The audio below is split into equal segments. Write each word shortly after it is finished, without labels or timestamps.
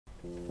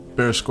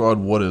Bear Squad,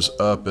 what is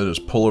up? It is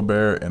Polar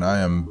Bear, and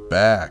I am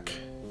back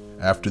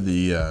after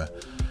the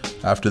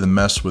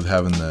mess with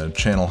having the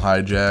channel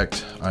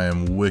hijacked. I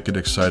am wicked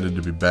excited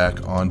to be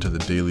back onto the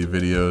daily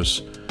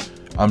videos.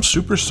 I'm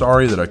super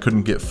sorry that I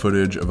couldn't get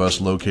footage of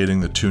us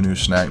locating the 2 new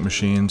snack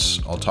machines.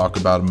 I'll talk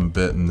about them a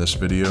bit in this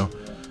video,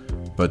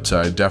 but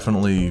I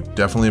definitely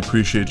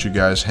appreciate you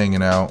guys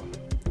hanging out.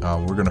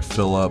 We're gonna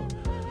fill up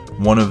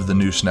one of the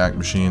new snack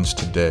machines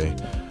today.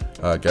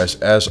 Guys,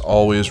 as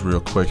always,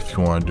 real quick, if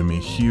you want to do me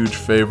a huge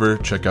favor,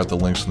 check out the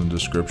links in the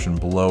description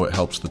below. It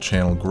helps the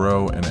channel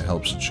grow and it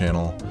helps the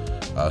channel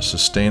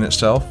sustain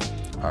itself.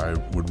 I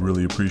would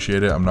really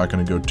appreciate it. I'm not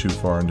going to go too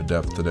far into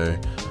depth today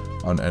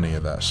on any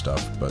of that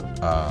stuff, but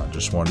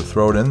just wanted to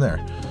throw it in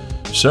there.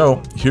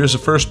 So here's the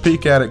first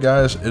peek at it,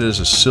 guys. It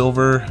is a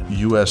silver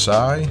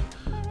USI.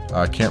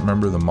 I can't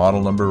remember the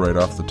model number right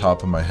off the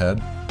top of my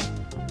head,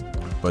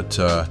 but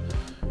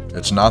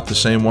it's not the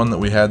same one that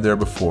we had there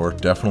before.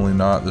 Definitely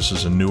not. This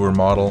is a newer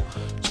model.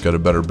 It's got a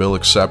better bill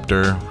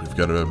acceptor. We've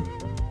got a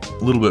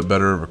little bit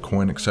better of a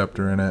coin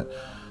acceptor in it.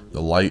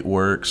 The light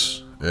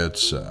works.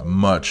 It's a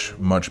much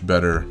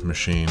better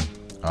machine.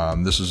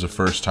 This is the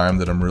first time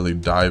that I'm really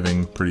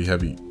diving pretty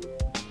heavy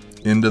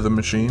into the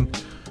machine.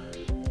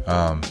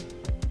 I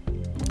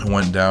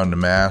went down to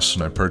Mass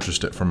and I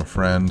purchased it from a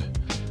friend.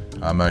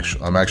 I'm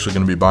actually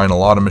going to be buying a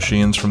lot of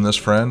machines from this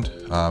friend.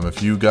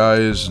 If you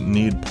guys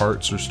need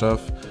parts or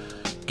stuff,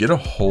 get a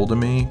hold of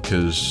me,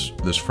 because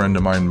this friend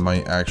of mine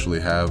might actually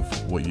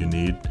have what you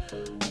need,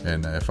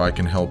 and if I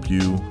can help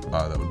you,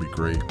 that would be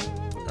great.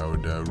 I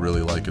would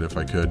really like it if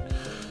I could.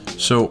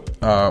 So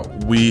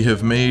we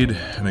have made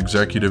an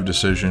executive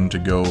decision to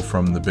go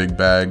from the big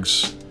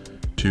bags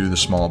to the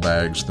small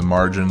bags. The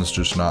margin's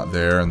just not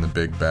there in the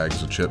big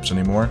bags of chips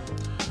anymore,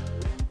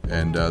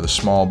 and the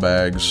small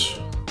bags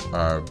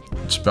are,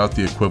 it's about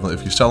the equivalent.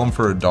 If you sell them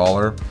for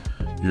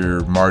 $1,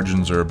 your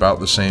margins are about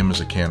the same as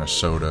a can of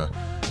soda.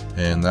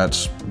 And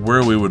that's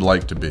where we would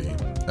like to be.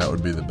 That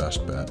would be the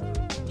best bet.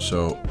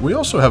 So we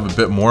also have a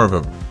bit more of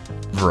a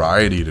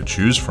variety to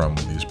choose from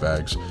with these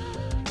bags.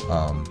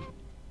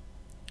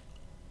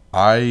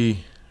 I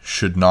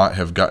should not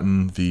have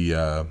gotten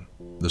the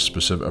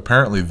specific.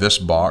 Apparently, this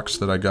box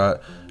that I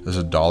got is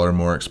 $1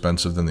 more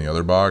expensive than the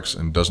other box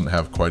and doesn't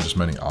have quite as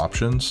many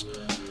options.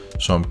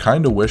 So I'm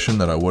kind of wishing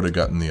that I would have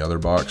gotten the other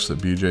box that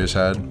BJ's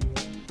had.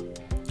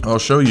 I'll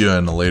show you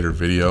in a later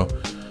video.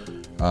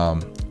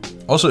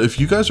 Also, if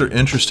you guys are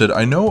interested,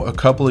 I know a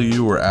couple of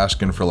you were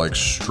asking for like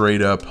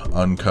straight up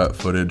uncut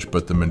footage,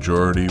 but the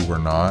majority were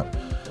not.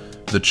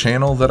 The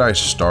channel that I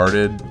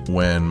started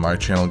when my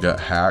channel got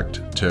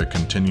hacked to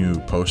continue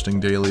posting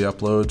daily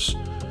uploads,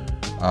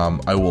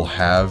 I will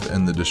have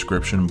in the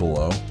description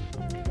below.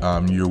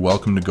 You're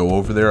welcome to go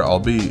over there. I'll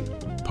be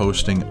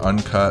posting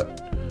uncut,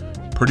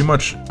 pretty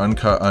much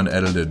uncut,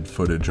 unedited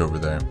footage over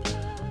there.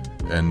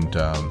 And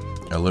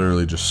I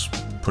literally just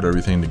put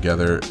everything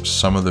together.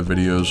 Some of the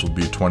videos will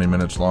be 20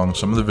 minutes long.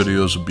 Some of the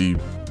videos will be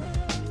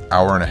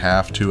hour and a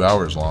half, 2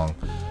 hours long,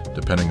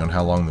 depending on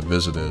how long the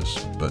visit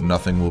is. But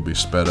nothing will be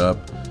sped up,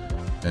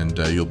 and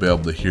you'll be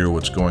able to hear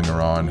what's going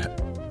on,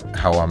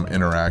 how I'm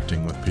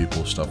interacting with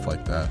people, stuff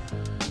like that.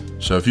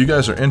 So if you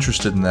guys are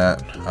interested in that,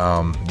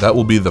 that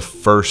will be the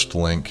first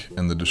link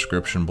in the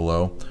description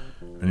below,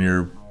 and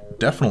you're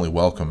definitely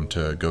welcome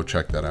to go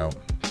check that out.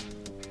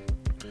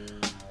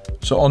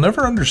 So I'll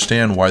never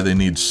understand why they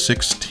need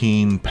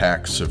 16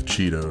 packs of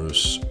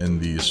Cheetos in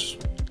these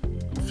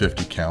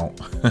 50 count,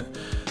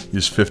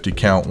 these 50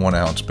 count 1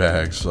 ounce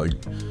bags. Like,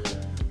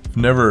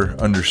 never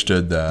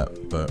understood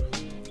that,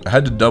 but I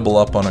had to double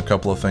up on a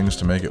couple of things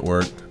to make it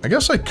work. I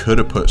guess I could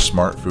have put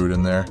Smart Food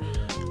in there.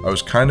 I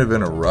was kind of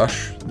in a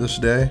rush this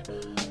day,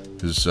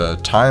 because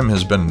time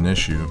has been an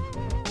issue.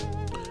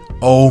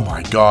 Oh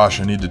my gosh,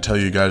 I need to tell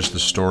you guys the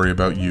story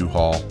about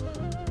U-Haul.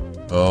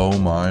 Oh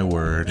my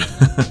word.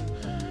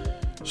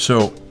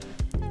 So,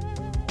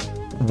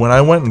 when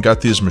I went and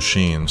got these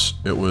machines,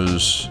 it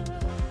was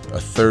a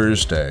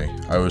Thursday.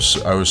 I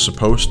was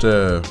supposed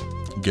to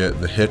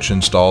get the hitch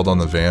installed on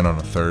the van on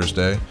a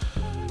Thursday.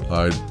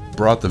 I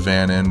brought the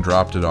van in,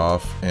 dropped it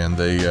off, and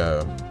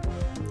they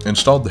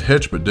installed the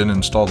hitch but didn't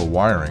install the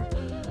wiring.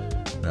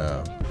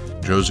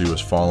 Josie was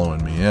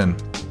following me in,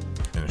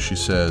 and she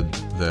said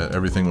that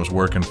everything was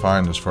working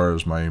fine as far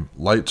as my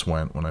lights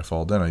went when I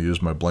followed in. I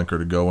used my blinker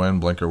to go in,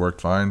 blinker worked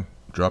fine,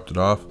 dropped it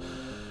off.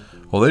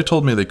 Well, they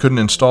told me they couldn't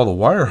install the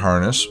wire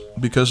harness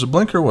because the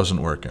blinker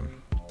wasn't working.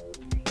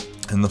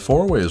 And the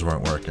 4-ways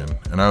weren't working.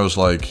 And I was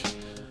like,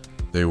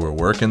 they were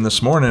working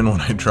this morning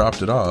when I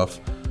dropped it off.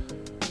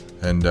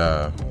 And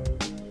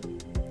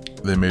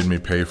they made me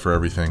pay for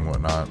everything,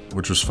 whatnot,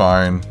 which was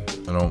fine.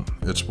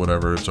 It's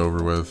whatever, it's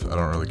over with. I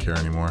don't really care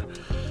anymore.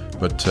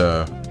 But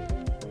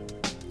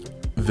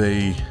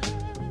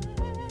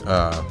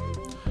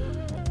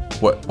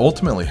what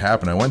ultimately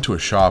happened, I went to a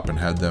shop and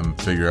had them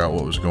figure out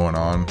what was going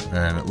on,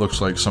 and it looks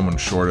like someone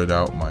shorted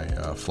out my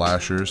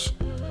flashers.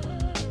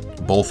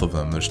 Both of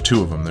them. There's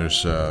 2 of them.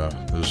 There's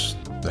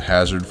the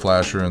hazard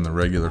flasher and the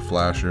regular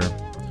flasher.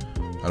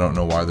 I don't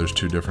know why there's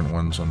two different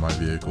ones on my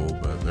vehicle,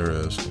 but there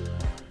is.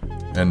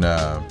 And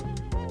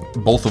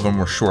both of them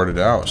were shorted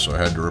out, so I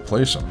had to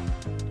replace them.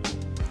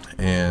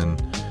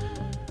 And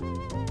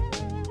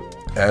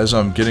as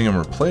I'm getting them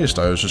replaced,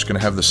 I was just going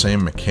to have the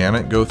same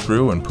mechanic go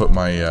through and put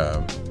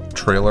my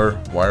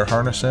trailer wire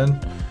harness in.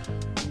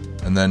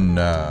 And then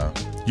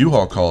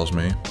U-Haul calls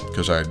me,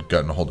 because I had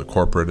gotten a hold of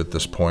corporate at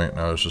this point, and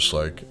I was just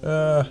like,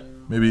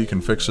 maybe you can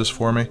fix this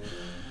for me.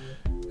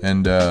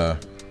 And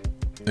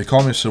they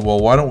called me and said, well,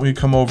 why don't we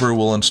come over,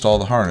 we'll install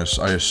the harness.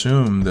 I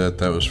assumed that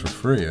that was for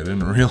free. I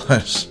didn't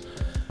realize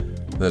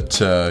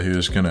that he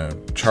was going to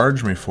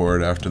charge me for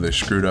it after they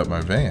screwed up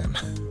my van.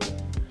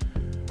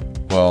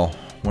 Well,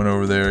 went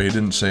over there, he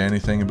didn't say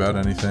anything about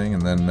anything,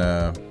 and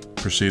then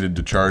proceeded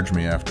to charge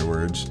me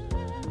afterwards.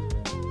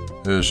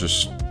 It was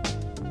just...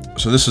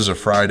 So this is a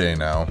Friday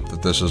now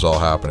that this is all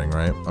happening,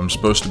 right? I'm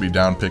supposed to be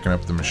down picking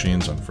up the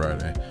machines on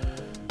Friday.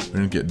 We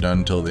didn't get done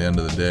until the end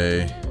of the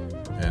day,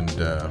 and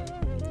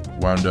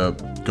wound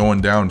up going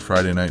down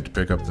Friday night to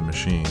pick up the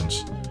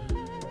machines.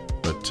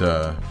 But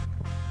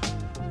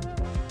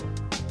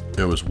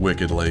it was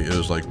wicked late. It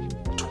was like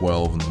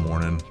 12 in the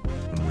morning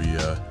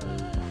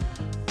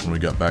when we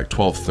got back.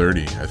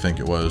 12:30, I think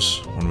it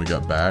was, when we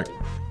got back.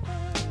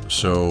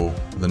 So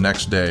the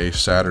next day,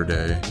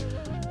 Saturday,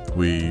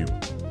 we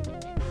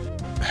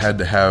had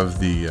to have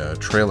the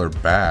trailer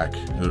back,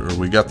 or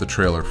we got the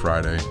trailer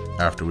Friday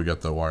after we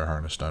got the wire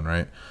harness done,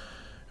 right?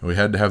 And we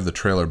had to have the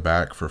trailer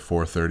back for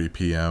 4:30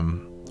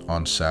 p.m.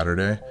 on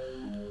Saturday.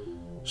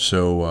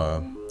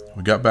 So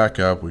we got back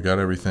up, we got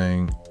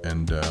everything,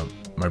 and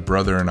my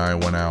brother and I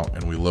went out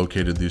and we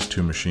located these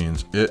two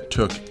machines. It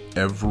took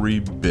every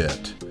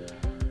bit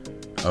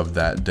of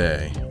that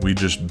day. We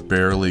just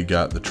barely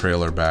got the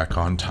trailer back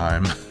on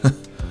time.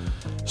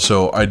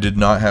 So I did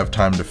not have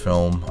time to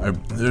film.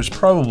 There's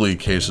probably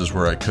cases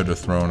where I could have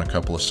thrown a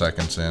couple of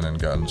seconds in and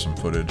gotten some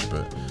footage,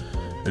 but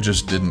it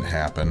just didn't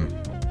happen.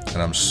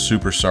 And I'm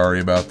super sorry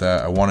about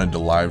that. I wanted to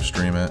live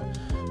stream it.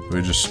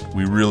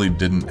 We really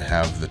didn't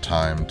have the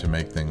time to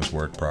make things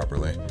work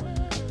properly.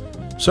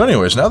 So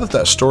anyways, now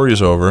that story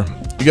is over,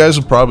 you guys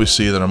will probably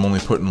see that I'm only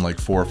putting like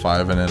 4 or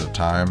 5 in at a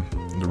time.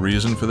 The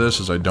reason for this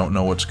is I don't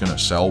know what's going to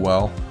sell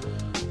well.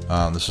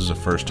 This is the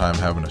first time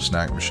having a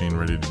snack machine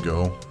ready to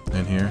go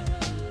in here.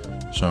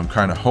 So I'm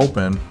kind of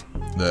hoping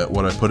that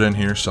what I put in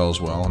here sells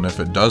well, and if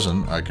it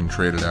doesn't, I can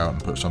trade it out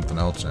and put something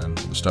else in.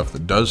 The stuff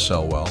that does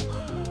sell well,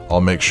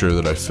 I'll make sure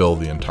that I fill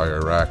the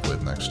entire rack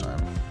with next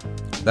time.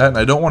 That, and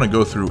I don't want to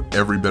go through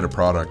every bit of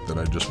product that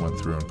I just went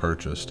through and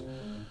purchased.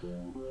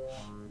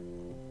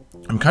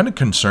 I'm kind of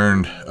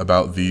concerned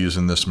about these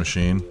in this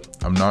machine.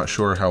 I'm not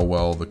sure how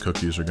well the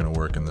cookies are going to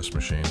work in this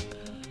machine.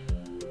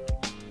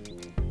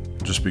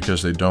 Just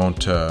because they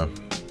don't,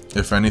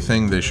 if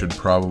anything, they should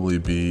probably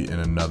be in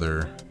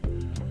another...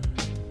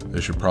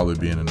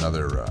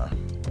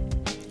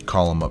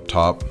 column up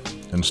top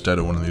instead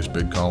of one of these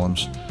big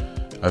columns.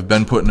 I've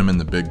been putting them in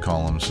the big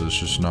columns, so it's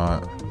just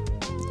not...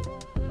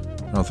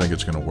 I don't think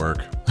it's going to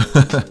work.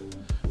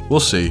 We'll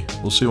see.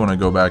 We'll see when I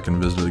go back and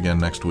visit again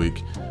next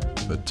week.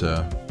 But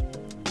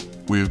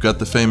we've got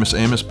the famous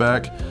Amos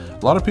back. A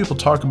lot of people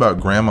talk about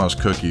Grandma's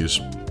cookies.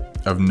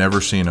 I've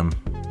never seen them.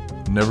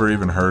 Never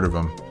even heard of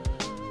them.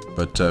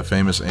 But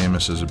famous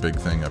Amos is a big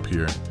thing up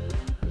here.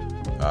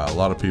 A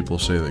lot of people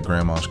say that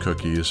Grandma's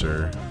cookies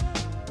are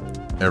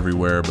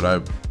everywhere, but I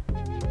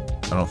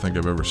don't think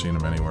I've ever seen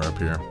them anywhere up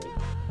here.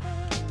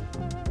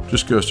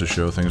 Just goes to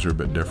show things are a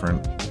bit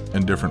different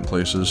in different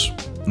places.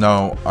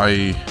 Now,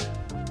 I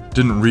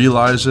didn't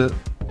realize it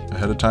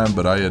ahead of time,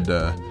 but I had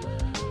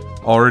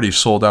already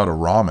sold out of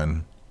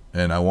ramen,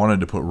 and I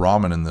wanted to put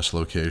ramen in this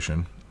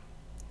location,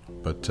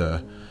 but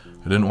I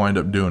didn't wind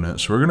up doing it.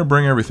 So we're going to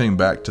bring everything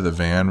back to the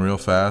van real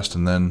fast,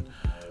 and then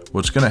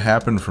what's going to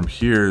happen from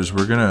here is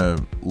we're going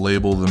to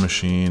label the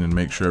machine and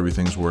make sure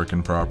everything's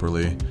working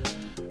properly.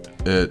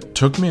 It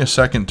took me a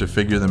second to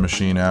figure the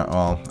machine out.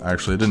 Well,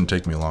 actually, it didn't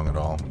take me long at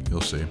all. You'll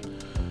see.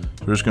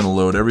 So we're just going to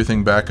load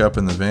everything back up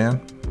in the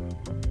van.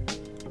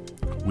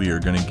 We are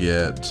going to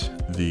get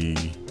the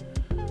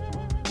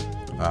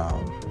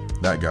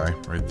that guy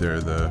right there.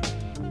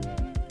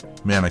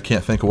 Man, I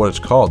can't think of what it's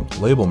called.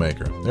 Label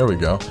maker. There we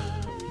go.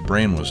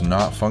 Brain was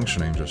not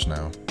functioning just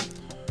now.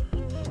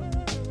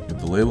 Get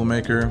the label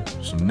maker,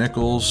 some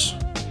nickels.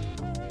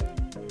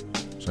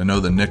 So I know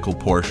the nickel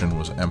portion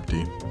was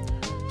empty.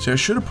 See, I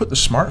should have put the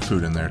Smart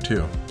Food in there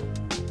too.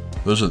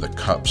 Those are the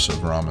cups of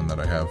ramen that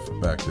I have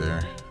back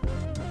there.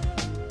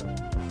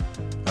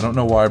 I don't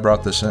know why I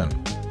brought this in.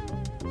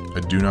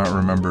 I do not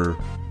remember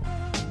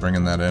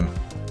bringing that in.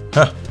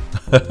 Huh.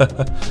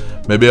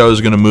 Maybe I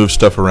was going to move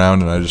stuff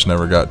around and I just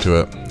never got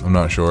to it. I'm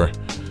not sure.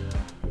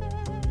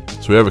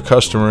 So we have a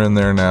customer in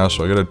there now,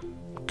 so I got to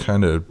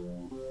kind of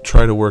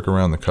try to work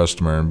around the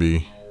customer and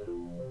be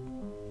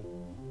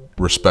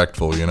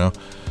respectful, you know?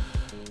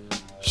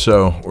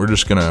 So we're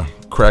just going to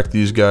crack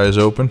these guys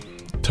open,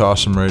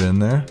 toss them right in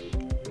there.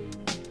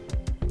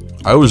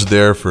 I was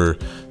there for,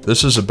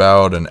 this is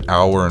about an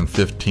hour and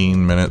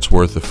 15 minutes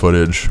worth of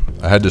footage.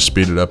 I had to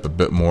speed it up a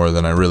bit more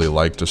than I really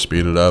like to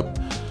speed it up.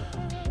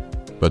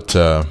 But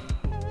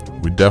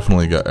we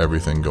definitely got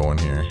everything going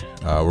here.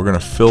 We're gonna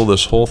fill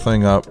this whole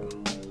thing up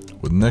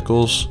with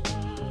nickels.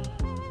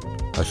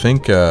 I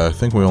think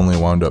we only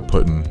wound up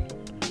putting,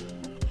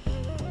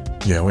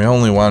 yeah, we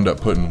only wound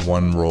up putting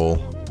one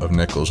roll of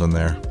nickels in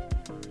there.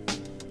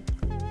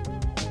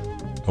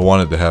 I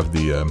wanted to have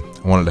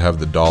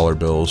the dollar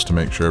bills to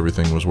make sure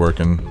everything was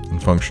working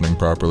and functioning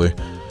properly.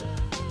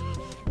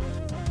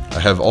 I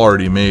have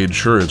already made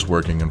sure it's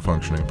working and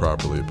functioning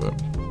properly, but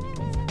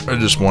I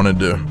just wanted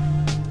to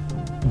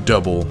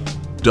double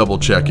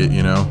check it,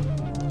 you know.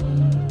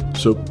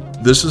 So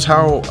this is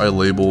how I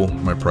label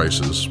my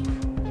prices.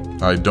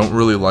 I don't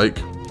really like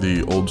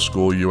the old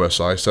school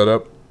USI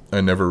setup.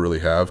 I never really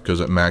have, because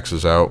it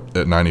maxes out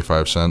at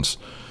 95 cents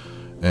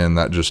and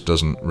that just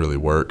doesn't really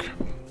work.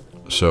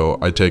 So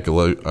I take a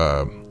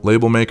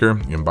label maker.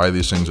 You can buy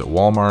these things at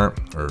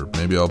Walmart, or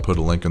maybe I'll put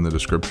a link in the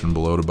description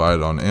below to buy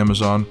it on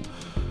Amazon.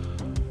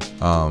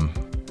 And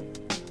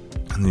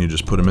then you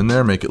just put them in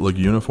there, make it look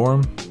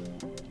uniform.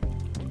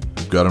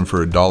 I've got them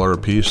for $1 a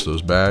piece,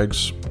 those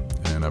bags,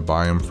 and I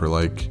buy them for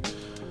like,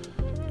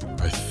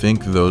 I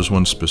think those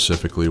ones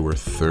specifically were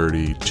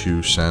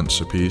 32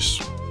 cents a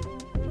piece.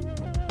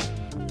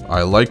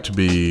 I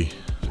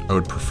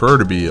would prefer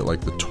to be at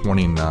like the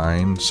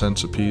 29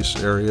 cents a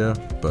piece area,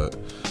 but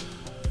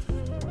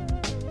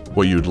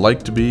what you'd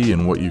like to be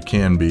and what you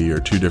can be are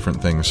two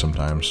different things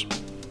sometimes.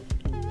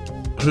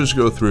 I'll just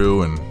go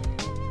through and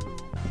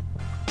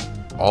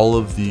all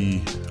of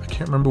the, I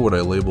can't remember what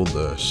I labeled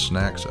the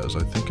snacks as.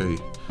 I think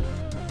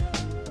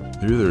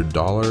they're either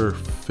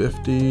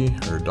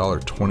 $1.50 or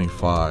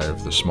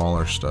 $1.25, the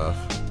smaller stuff.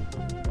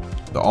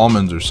 The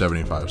almonds are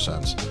 75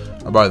 cents.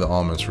 I buy the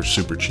almonds for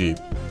super cheap.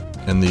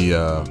 And the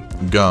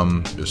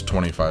gum is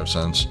 25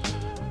 cents.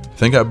 I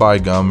think I buy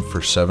gum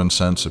for 7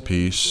 cents a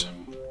piece.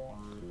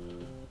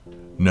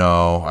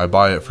 No, I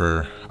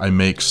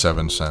make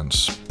 7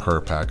 cents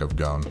per pack of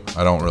gum.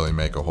 I don't really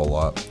make a whole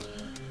lot,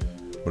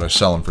 but I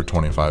sell them for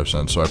 25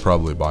 cents, so I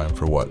probably buy them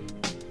for what,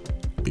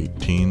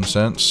 18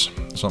 cents,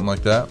 something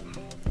like that.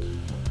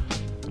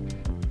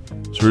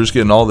 So we're just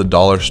getting all the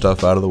dollar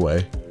stuff out of the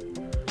way.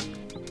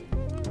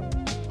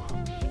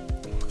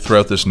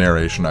 Throughout this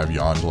narration, I've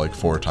yawned like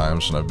 4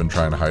 times and I've been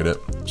trying to hide it.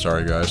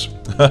 Sorry, guys.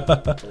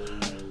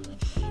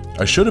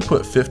 I should have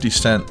put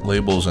 50-cent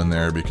labels in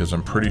there because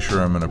I'm pretty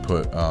sure I'm going to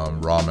put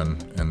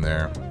ramen in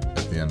there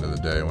at the end of the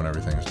day when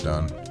everything's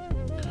done.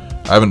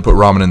 I haven't put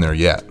ramen in there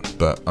yet,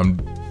 but I'm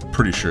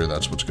pretty sure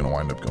that's what's going to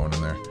wind up going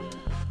in there.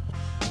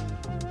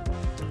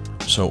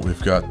 So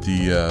we've got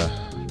the...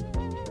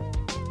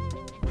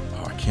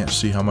 oh, I can't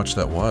see how much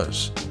that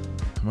was.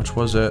 How much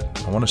was it?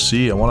 I want to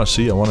see.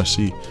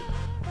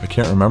 I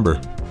can't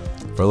remember.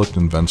 If I looked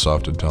in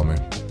Vensoft, it'd tell me.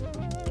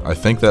 I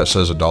think that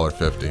says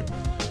 $1.50.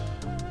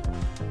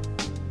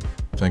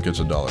 I think it's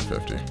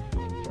 $1.50.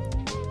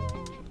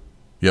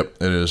 Yep,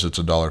 it is. It's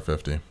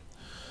 $1.50.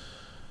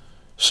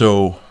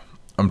 So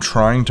I'm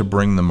trying to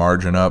bring the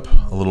margin up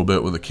a little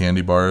bit with the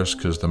candy bars,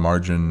 because the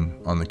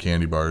margin on the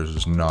candy bars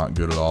is not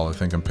good at all. I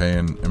think I'm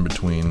paying in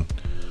between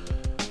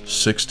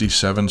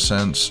 67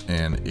 cents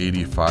and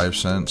 85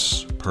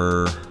 cents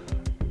per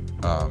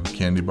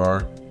candy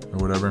bar or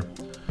whatever.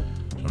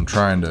 I'm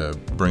trying to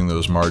bring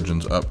those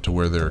margins up to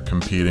where they're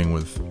competing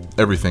with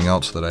everything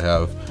else that I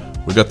have.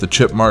 We got the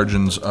chip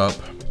margins up,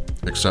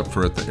 except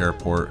for at the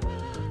airport.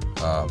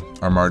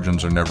 Our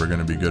margins are never going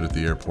to be good at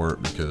the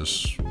airport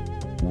because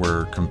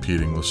we're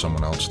competing with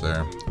someone else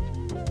there.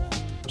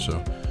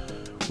 So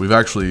I've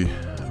actually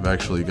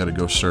got to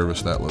go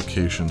service that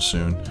location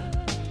soon.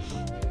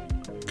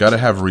 Got to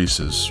have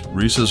Reese's.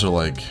 Reese's are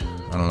like,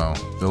 I don't know,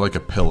 they're like a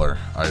pillar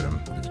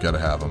item. You've got to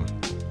have them.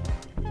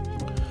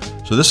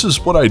 So this is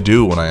what I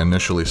do when I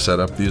initially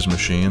set up these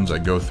machines. I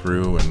go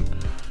through and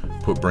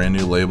put brand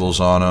new labels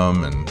on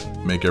them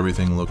and make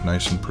everything look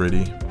nice and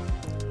pretty.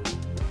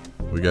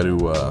 We got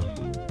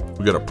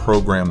to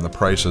program the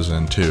prices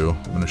in too.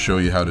 I'm going to show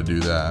you how to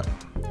do that.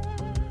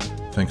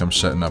 I think I'm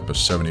setting up a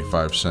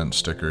 75-cent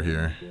sticker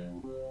here.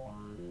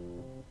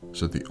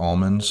 Is it the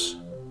almonds?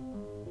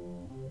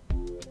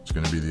 It's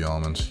going to be the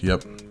almonds.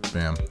 Yep,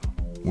 bam.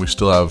 We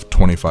still have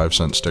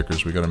 25-cent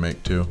stickers we got to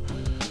make too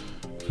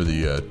for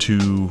the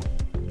two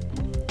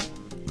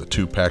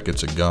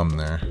packets of gum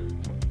there.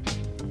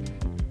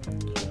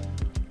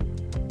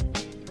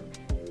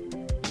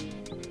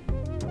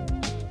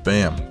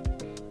 Bam.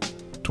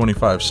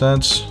 25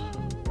 cents.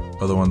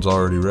 Other one's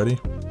already ready.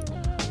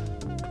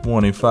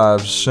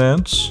 25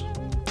 cents.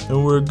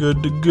 And we're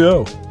good to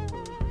go.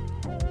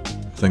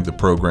 I think the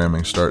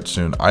programming starts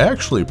soon. I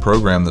actually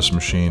programmed this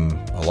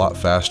machine a lot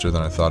faster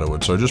than I thought it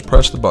would. So I just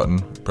press the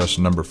button, press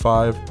the number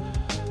 5.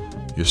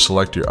 You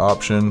select your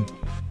option.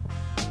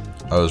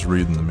 I was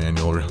reading the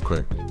manual real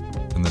quick.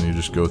 And then you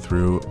just go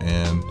through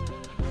and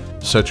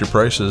set your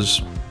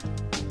prices.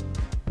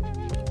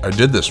 I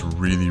did this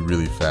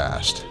really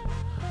fast.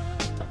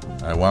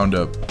 I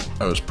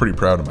was pretty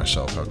proud of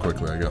myself how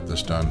quickly I got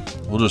this done.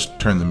 We'll just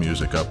turn the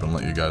music up and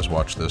let you guys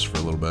watch this for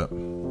a little bit.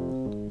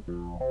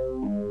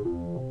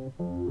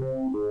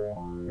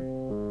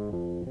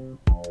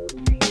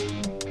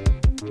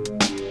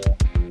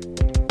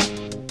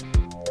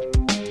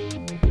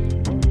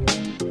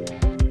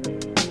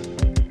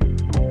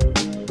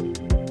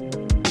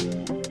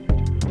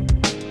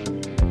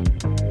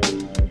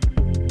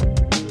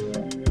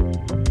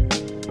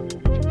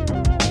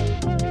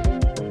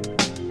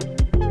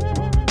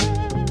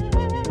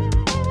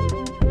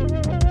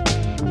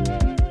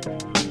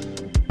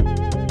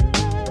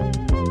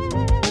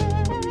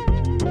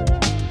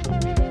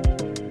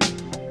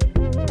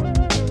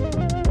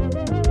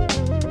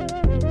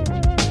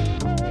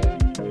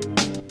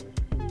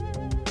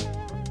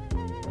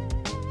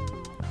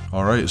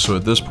 Alright, so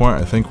at this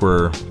point I think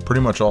we're pretty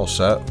much all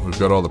set. We've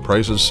got all the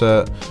prices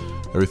set.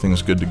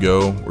 Everything's good to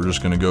go. We're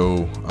just going to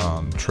go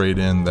trade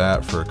in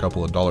that for a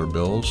couple of dollar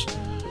bills.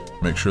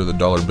 Make sure the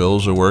dollar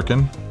bills are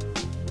working.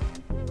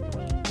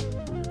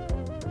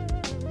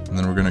 And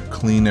then we're going to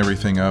clean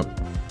everything up.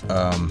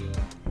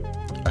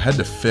 I had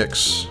to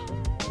fix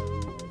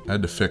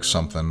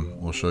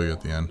something. We'll show you at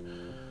the end.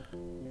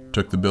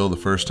 Took the bill the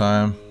first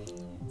time.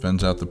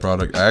 Vends out the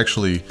product. I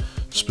actually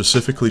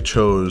specifically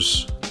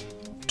chose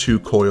 2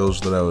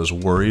 coils that I was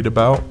worried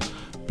about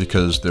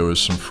because there was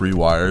some free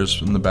wires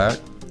in the back,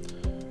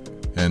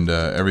 and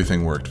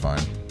everything worked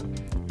fine.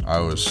 I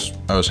was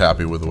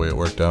happy with the way it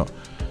worked out.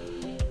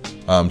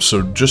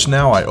 So just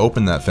now I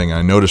opened that thing and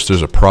I noticed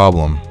there's a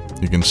problem.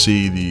 You can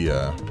see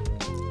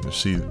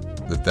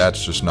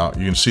that's just not.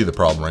 You can see the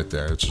problem right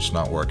there. It's just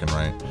not working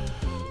right.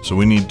 So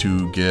we need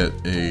to get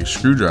a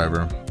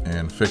screwdriver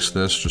and fix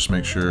this. Just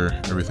make sure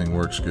everything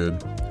works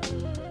good.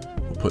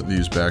 We'll put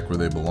these back where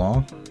they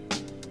belong.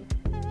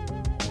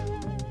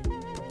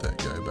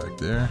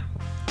 There.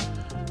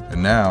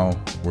 And now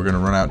we're going to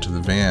run out to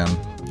the van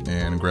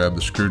and grab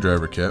the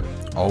screwdriver kit.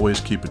 Always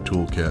keep a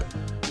tool kit.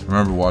 I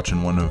remember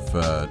watching one of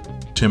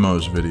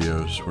Timo's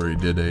videos where he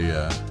did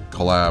a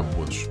collab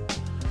with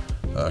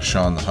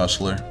Sean the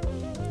Hustler,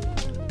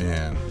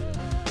 and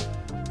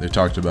they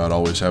talked about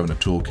always having a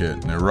toolkit,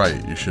 and they're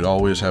right. You should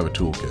always have a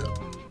toolkit.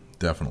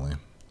 Definitely.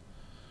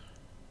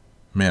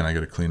 Man, I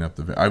got to clean up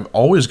the van. I've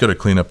always got to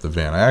clean up the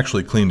van. I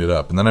actually cleaned it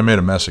up, and then I made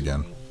a mess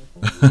again.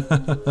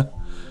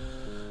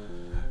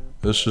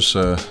 That's just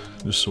the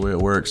way it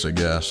works, I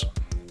guess.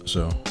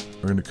 So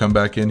we're going to come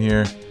back in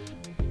here.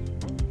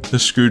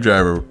 This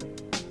screwdriver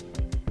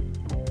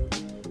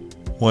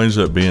winds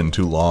up being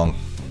too long.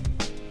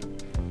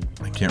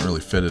 I can't really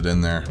fit it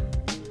in there.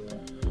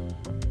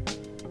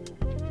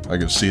 I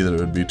could see that it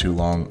would be too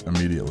long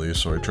immediately,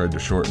 so I tried to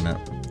shorten it.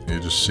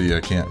 You just see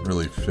I can't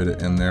really fit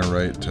it in there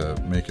right to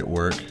make it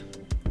work.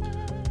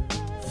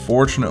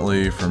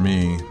 Fortunately for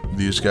me,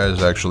 these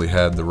guys actually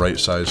had the right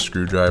size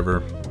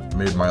screwdriver.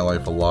 Made my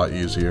life a lot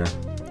easier.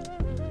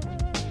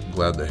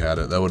 Glad they had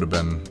it. That would have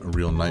been a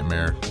real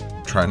nightmare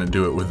trying to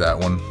do it with that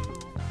one.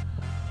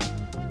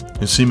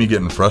 You see me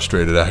getting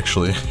frustrated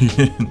actually.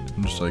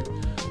 I'm just like,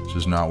 it's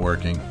just not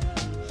working.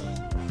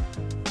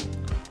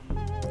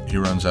 He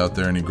runs out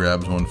there and he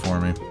grabs one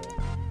for me.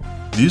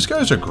 These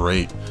guys are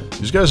great.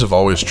 These guys have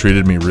always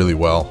treated me really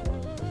well.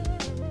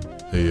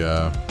 They,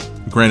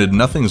 granted,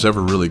 nothing's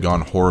ever really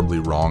gone horribly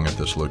wrong at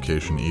this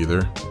location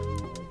either.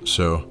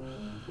 So,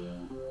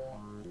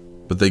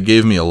 but they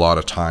gave me a lot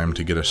of time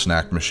to get a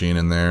snack machine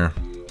in there.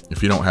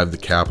 If you don't have the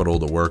capital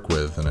to work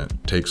with, then it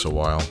takes a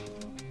while.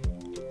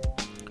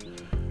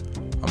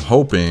 I'm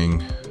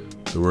hoping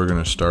that we're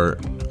going to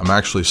start. I'm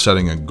actually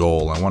setting a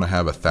goal. I want to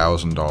have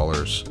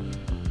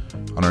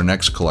 $1,000. On our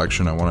next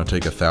collection, I want to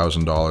take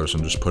 $1,000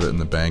 and just put it in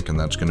the bank, and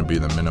that's going to be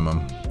the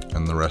minimum.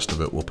 And the rest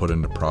of it we'll put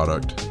into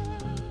product.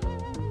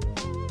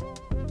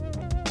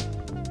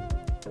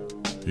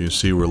 You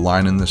see we're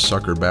lining this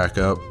sucker back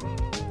up.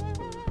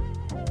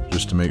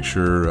 Just to make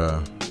sure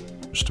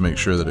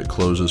that it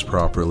closes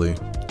properly.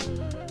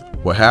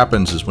 What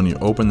happens is when you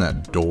open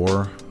that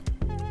door,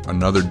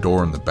 another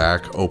door in the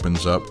back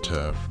opens up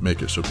to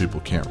make it so people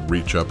can't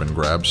reach up and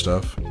grab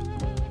stuff.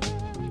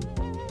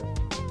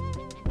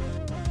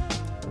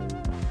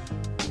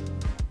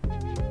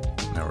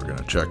 Now we're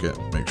gonna check it,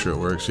 make sure it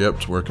works. Yep,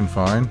 it's working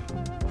fine.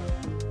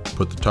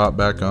 Put the top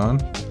back on.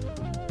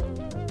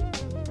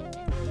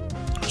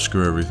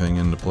 Screw everything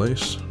into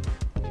place.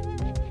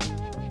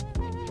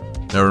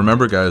 Now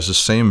remember guys, the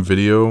same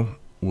video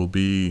will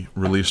be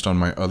released on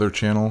my other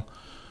channel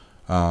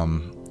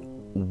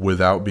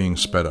without being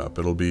sped up.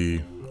 It'll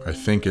be, I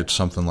think it's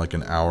something like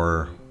an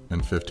hour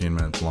and 15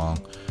 minutes long.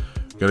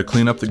 Got to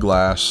clean up the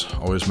glass.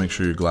 Always make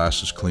sure your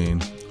glass is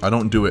clean. I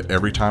don't do it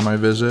every time I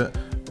visit,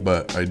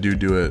 but I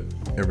do it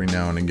every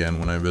now and again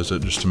when I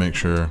visit just to make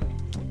sure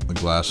the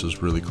glass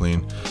is really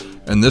clean.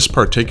 In this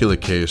particular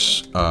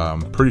case,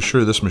 pretty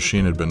sure this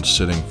machine had been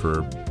sitting for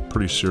a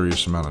pretty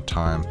serious amount of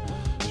time.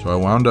 So I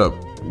wound up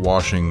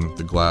washing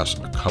the glass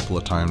a couple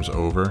of times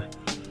over.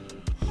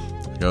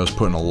 I was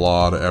putting a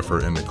lot of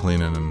effort into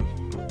cleaning and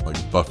like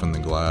buffing the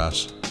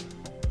glass.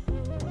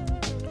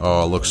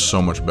 Oh, it looks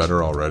so much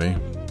better already.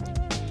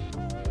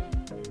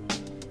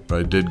 But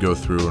I did go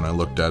through and I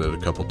looked at it a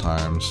couple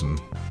times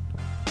and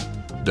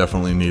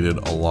definitely needed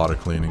a lot of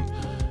cleaning.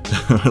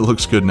 It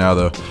looks good now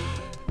though.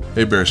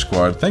 Hey Bear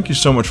Squad, thank you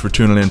so much for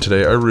tuning in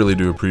today. I really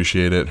do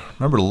appreciate it.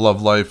 Remember to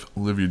love life,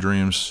 live your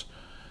dreams.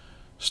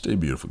 Stay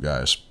beautiful,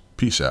 guys.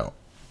 Peace out.